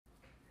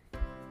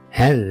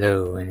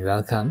Hello and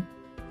welcome.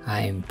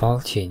 I am Paul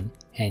Chin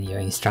and your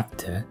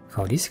instructor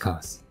for this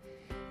course.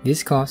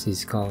 This course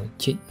is called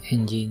Cheat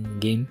Engine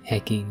Game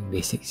Hacking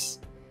Basics.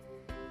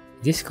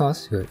 This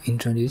course will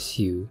introduce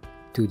you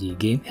to the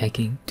game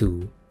hacking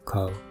tool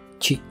called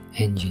Cheat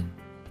Engine.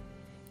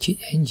 Cheat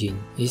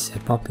Engine is a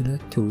popular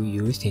tool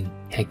used in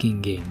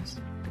hacking games.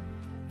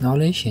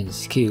 Knowledge and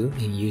skill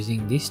in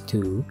using this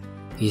tool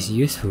is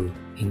useful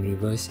in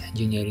reverse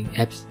engineering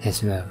apps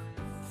as well.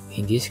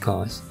 In this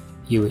course,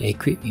 you will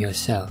equip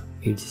yourself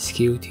with the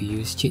skill to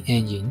use Cheat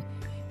Engine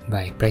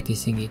by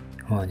practicing it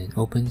on an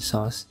open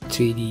source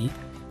 3D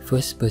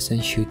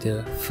first-person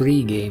shooter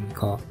free game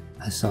called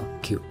Assault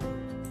Cube.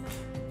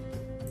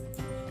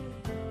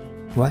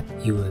 What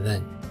you will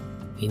learn.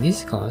 In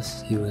this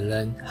course, you will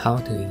learn how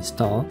to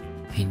install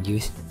and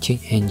use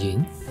Cheat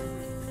Engine.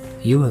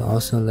 You will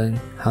also learn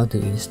how to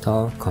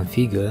install,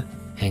 configure,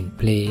 and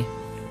play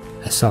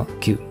Assault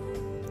Cube.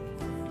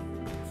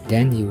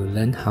 Then you will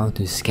learn how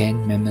to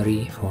scan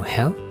memory for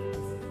health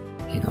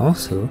and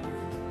also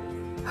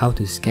how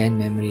to scan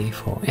memory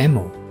for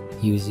ammo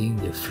using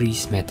the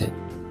freeze method.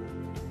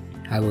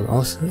 I will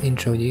also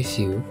introduce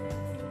you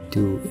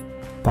to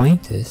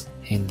pointers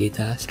and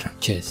data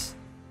structures.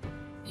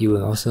 You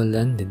will also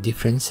learn the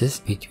differences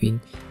between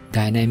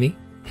dynamic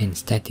and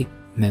static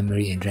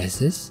memory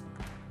addresses,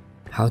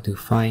 how to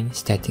find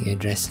static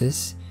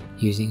addresses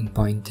using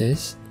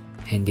pointers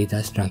and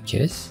data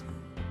structures,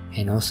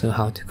 and also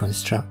how to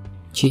construct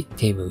cheat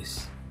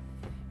tables,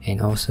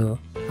 and also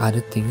other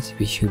things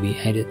which will be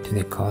added to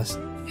the course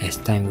as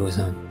time goes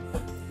on.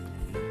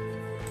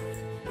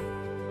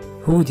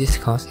 Who this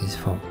course is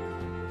for?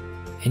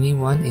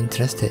 Anyone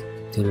interested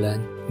to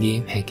learn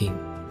game hacking.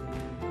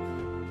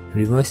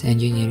 Reverse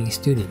engineering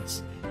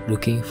students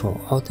looking for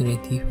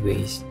alternative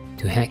ways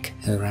to hack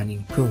a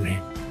running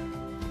program.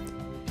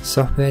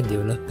 Software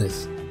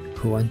developers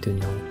who want to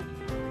know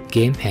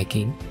game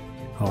hacking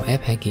or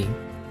app hacking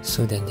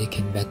so that they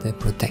can better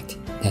protect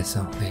their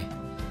software.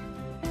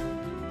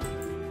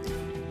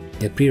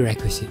 The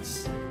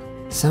prerequisites.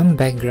 Some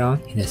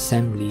background in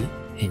assembly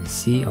and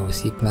C or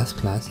C++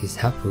 is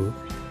helpful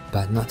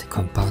but not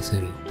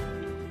compulsory.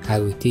 I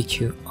will teach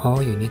you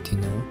all you need to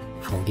know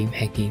for game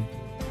hacking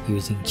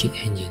using Cheat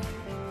Engine.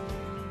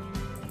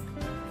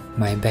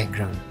 My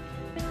background.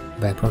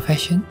 By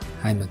profession,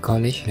 I'm a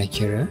college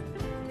lecturer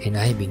and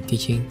I have been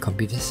teaching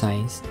computer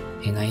science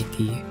and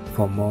IT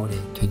for more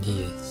than 20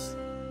 years.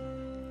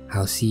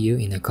 I'll see you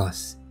in the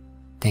course.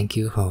 Thank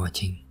you for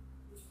watching.